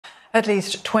At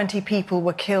least 20 people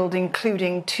were killed,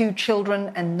 including 2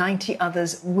 children and 90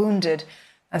 others wounded.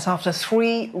 That's after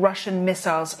 3 Russian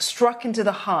missiles struck into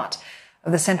the heart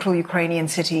of the central Ukrainian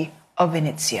city of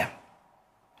Vinnytsia.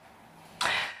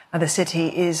 The city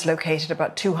is located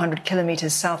about 200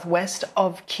 kilometres southwest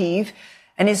of Kyiv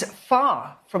and is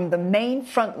far from the main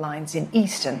front lines in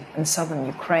eastern and southern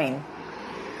Ukraine.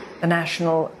 The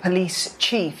national police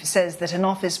chief says that an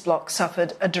office block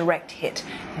suffered a direct hit,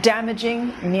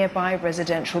 damaging nearby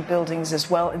residential buildings as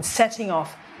well and setting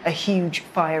off a huge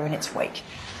fire in its wake.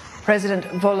 President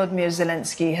Volodymyr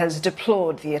Zelenskyy has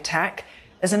deplored the attack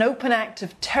as an open act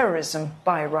of terrorism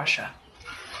by Russia.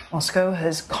 Moscow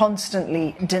has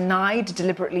constantly denied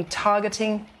deliberately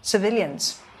targeting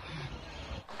civilians.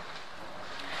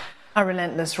 A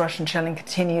relentless Russian shelling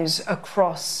continues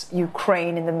across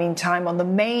Ukraine. In the meantime, on the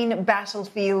main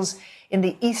battlefields in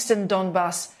the eastern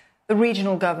Donbass, the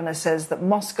regional governor says that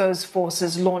Moscow's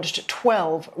forces launched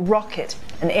 12 rocket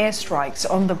and airstrikes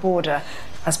on the border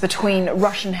as between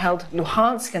Russian-held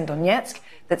Luhansk and Donetsk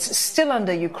that's still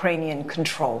under Ukrainian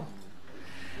control.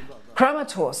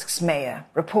 Kramatorsk's mayor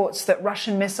reports that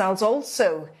Russian missiles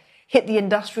also hit the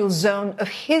industrial zone of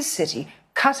his city,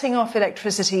 cutting off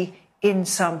electricity in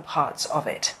some parts of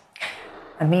it.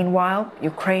 And meanwhile,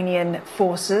 Ukrainian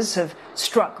forces have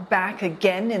struck back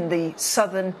again in the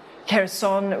southern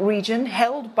Kherson region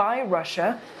held by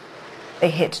Russia. They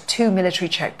hit 2 military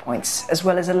checkpoints as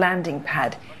well as a landing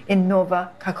pad in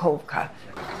Nova Kakhovka.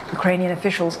 Ukrainian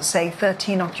officials say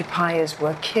 13 occupiers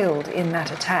were killed in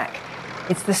that attack.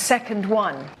 It's the second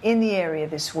one in the area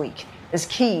this week as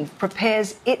Kyiv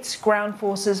prepares its ground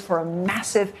forces for a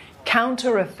massive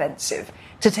counter-offensive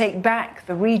to take back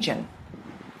the region.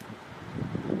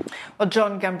 Well,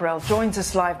 John Gambrell joins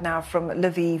us live now from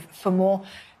Lviv for more.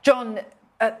 John,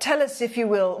 tell us, if you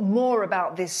will, more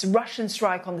about this Russian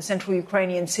strike on the central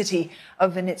Ukrainian city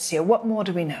of Vinnytsia. What more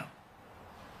do we know?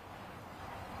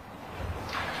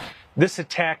 This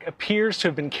attack appears to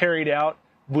have been carried out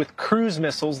with cruise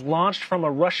missiles launched from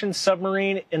a Russian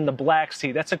submarine in the Black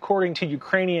Sea. That's according to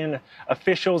Ukrainian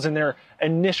officials in their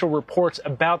initial reports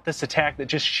about this attack that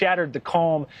just shattered the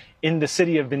calm in the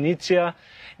city of Vinnytsia.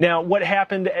 Now, what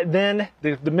happened then,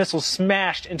 the missiles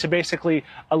smashed into basically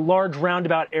a large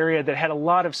roundabout area that had a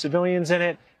lot of civilians in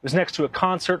it. It was next to a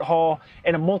concert hall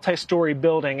and a multi-story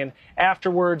building. And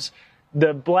afterwards,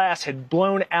 the blast had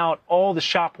blown out all the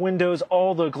shop windows,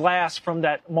 all the glass from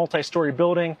that multi-story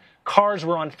building. Cars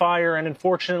were on fire, and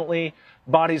unfortunately,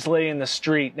 bodies lay in the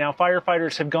street. Now,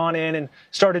 firefighters have gone in and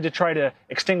started to try to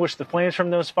extinguish the flames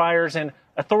from those fires, and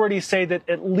authorities say that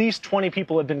at least 20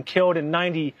 people have been killed and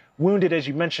 90 wounded, as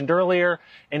you mentioned earlier.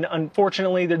 And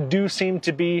unfortunately, there do seem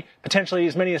to be potentially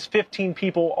as many as 15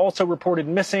 people also reported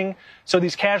missing. So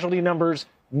these casualty numbers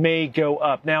may go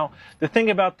up. Now, the thing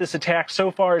about this attack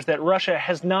so far is that Russia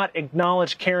has not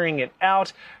acknowledged carrying it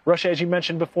out. Russia, as you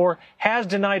mentioned before, has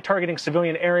denied targeting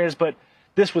civilian areas, but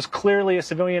this was clearly a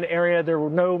civilian area. There were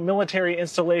no military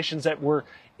installations that were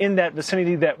in that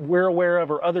vicinity that we're aware of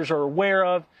or others are aware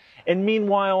of. And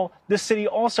meanwhile, this city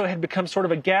also had become sort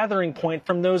of a gathering point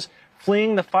from those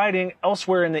fleeing the fighting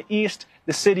elsewhere in the east.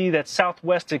 The city that's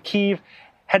southwest of Kyiv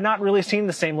had not really seen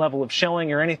the same level of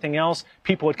shelling or anything else.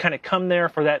 People had kind of come there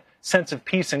for that sense of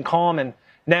peace and calm, and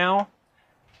now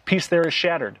peace there is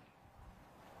shattered.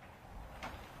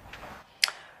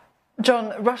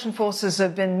 John, Russian forces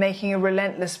have been making a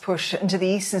relentless push into the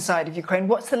eastern side of Ukraine.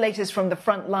 What's the latest from the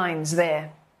front lines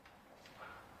there?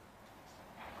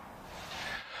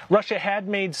 Russia had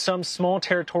made some small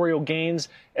territorial gains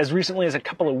as recently as a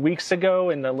couple of weeks ago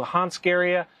in the Luhansk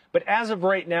area. But as of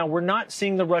right now, we're not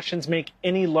seeing the Russians make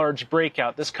any large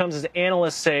breakout. This comes as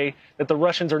analysts say that the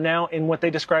Russians are now in what they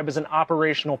describe as an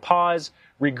operational pause,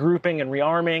 regrouping and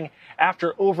rearming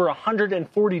after over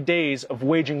 140 days of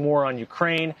waging war on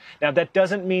Ukraine. Now, that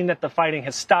doesn't mean that the fighting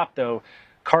has stopped, though.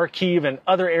 Kharkiv and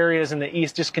other areas in the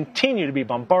east just continue to be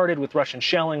bombarded with Russian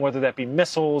shelling, whether that be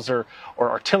missiles or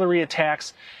artillery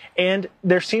attacks. And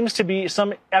there seems to be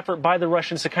some effort by the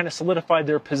Russians to kind of solidify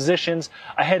their positions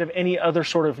ahead of any other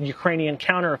sort of Ukrainian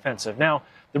counteroffensive. Now,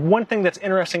 the one thing that's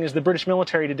interesting is the British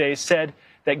military today said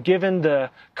that given the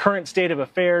current state of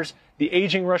affairs, the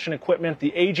aging Russian equipment,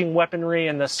 the aging weaponry,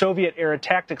 and the Soviet-era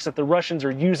tactics that the Russians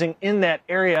are using in that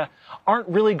area aren't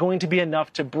really going to be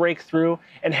enough to break through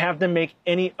and have them make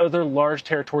any other large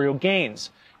territorial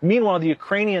gains. Meanwhile, the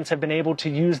Ukrainians have been able to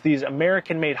use these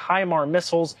American-made HIMARS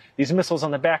missiles, these missiles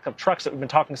on the back of trucks that we've been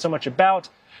talking so much about,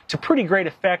 to pretty great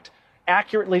effect,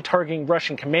 accurately targeting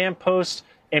Russian command posts,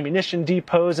 ammunition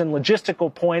depots, and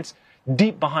logistical points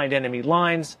deep behind enemy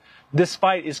lines. This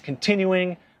fight is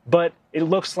continuing. But it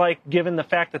looks like, given the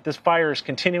fact that this fire is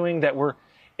continuing, that we're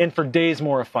in for days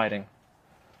more of fighting.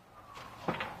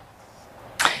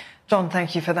 John,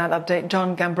 thank you for that update.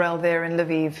 John Gambrell there in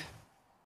Lviv.